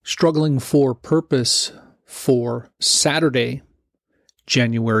Struggling for Purpose for Saturday,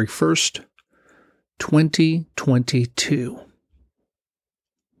 January 1st, 2022.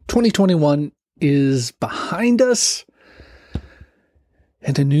 2021 is behind us,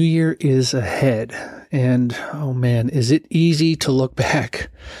 and a new year is ahead. And, oh man, is it easy to look back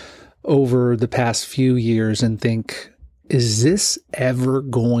over the past few years and think, is this ever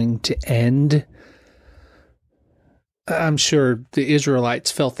going to end? I'm sure the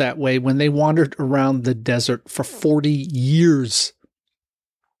Israelites felt that way when they wandered around the desert for 40 years.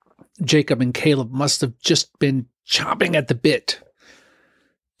 Jacob and Caleb must have just been chomping at the bit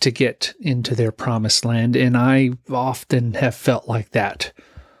to get into their promised land, and I often have felt like that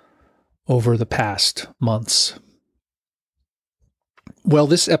over the past months. Well,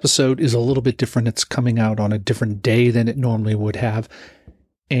 this episode is a little bit different. It's coming out on a different day than it normally would have.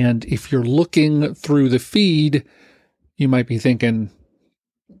 And if you're looking through the feed, you might be thinking,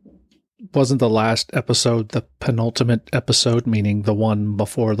 wasn't the last episode the penultimate episode, meaning the one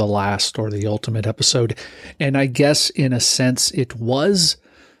before the last or the ultimate episode? And I guess in a sense it was,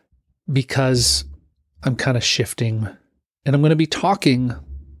 because I'm kind of shifting, and I'm going to be talking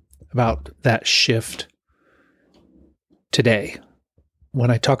about that shift today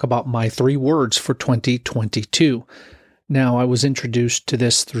when I talk about my 3 words for 2022. Now, I was introduced to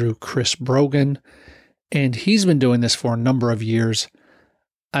this through Chris Brogan, and he's been doing this for a number of years.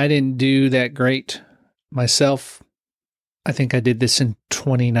 I didn't do that great myself. I think I did this in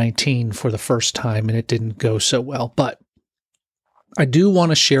 2019 for the first time, and it didn't go so well. But I do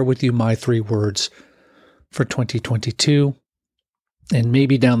want to share with you my 3 words for 2022. And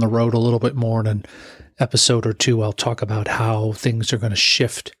maybe down the road a little bit more in an episode or 2, I'll talk about how things are going to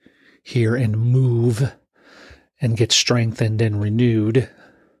shift here and move and get strengthened and renewed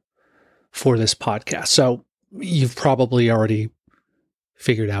for this podcast. So you've probably already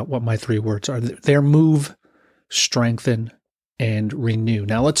figured out what my 3 words are. They're move, strengthen, and renew.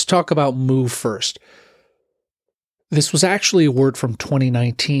 Now let's talk about move first. This was actually a word from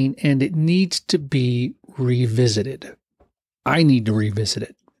 2019, and it needs to be revisited. I need to revisit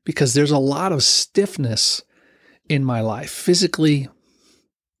it because there's a lot of stiffness in my life, physically,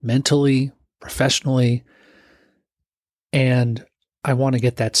 mentally, professionally, and I want to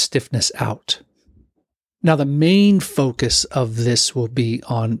get that stiffness out. Now, the main focus of this will be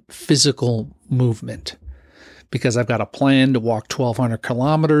on physical movement because I've got a plan to walk 1,200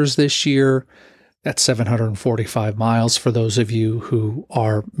 kilometers this year. That's 745 miles for those of you who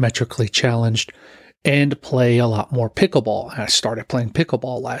are metrically challenged, and play a lot more pickleball. I started playing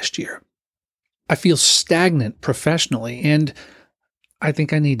pickleball last year. I feel stagnant professionally, and I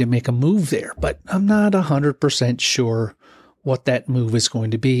think I need to make a move there, but I'm not 100% sure what that move is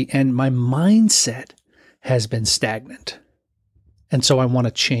going to be, and my mindset has been stagnant. And so I want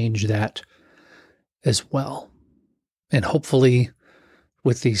to change that as well. And hopefully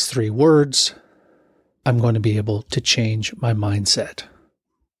with these 3 words, I'm going to be able to change my mindset.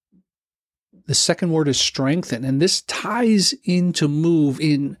 The second word is strengthen, and this ties into move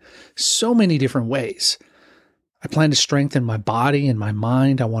in so many different ways. I plan to strengthen my body and my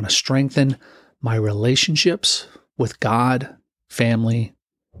mind. I want to strengthen my relationships with God, family,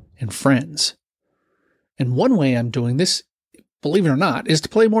 and friends. And one way I'm doing this, believe it or not, is to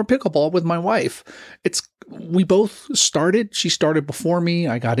play more pickleball with my wife. We both started. She started before me.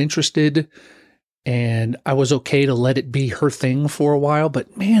 I got interested, and I was okay to let it be her thing for a while.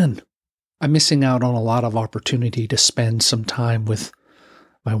 But man, I'm missing out on a lot of opportunity to spend some time with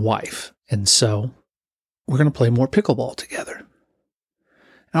my wife. And so we're going to play more pickleball together.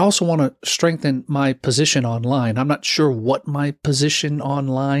 I also want to strengthen my position online. I'm not sure what my position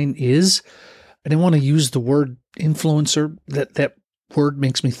online is. I didn't want to use the word influencer. That word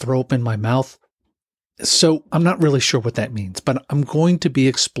makes me throw up in my mouth. So I'm not really sure what that means, but I'm going to be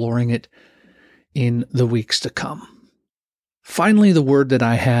exploring it in the weeks to come. Finally, the word that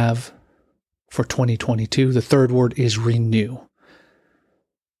I have for 2022, the 3rd word is renew.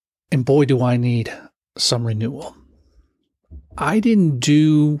 And boy, do I need some renewal. I didn't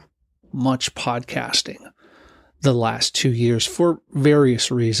do much podcasting the last 2 years for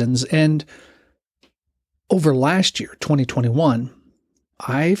various reasons. And over last year, 2021,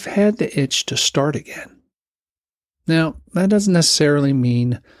 I've had the itch to start again. Now, that doesn't necessarily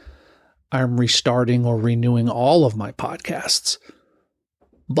mean I'm restarting or renewing all of my podcasts,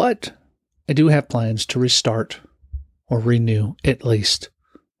 but I do have plans to restart or renew at least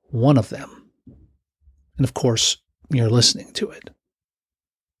one of them. And of course, you're listening to it.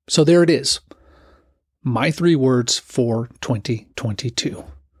 So there it is. My 3 words for 2022.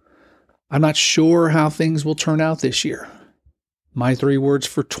 I'm not sure how things will turn out this year. My 3 words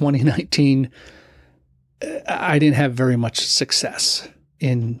for 2019, I didn't have very much success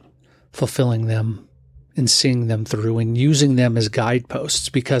in fulfilling them and seeing them through and using them as guideposts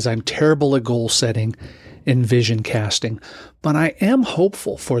because I'm terrible at goal setting and vision casting. But I am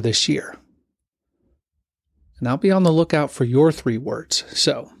hopeful for this year. And I'll be on the lookout for your 3 words.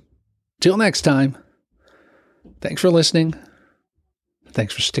 So, till next time, thanks for listening.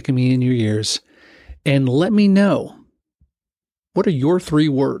 Thanks for sticking me in your ears. And let me know, what are your 3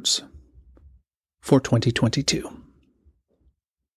 words for 2022?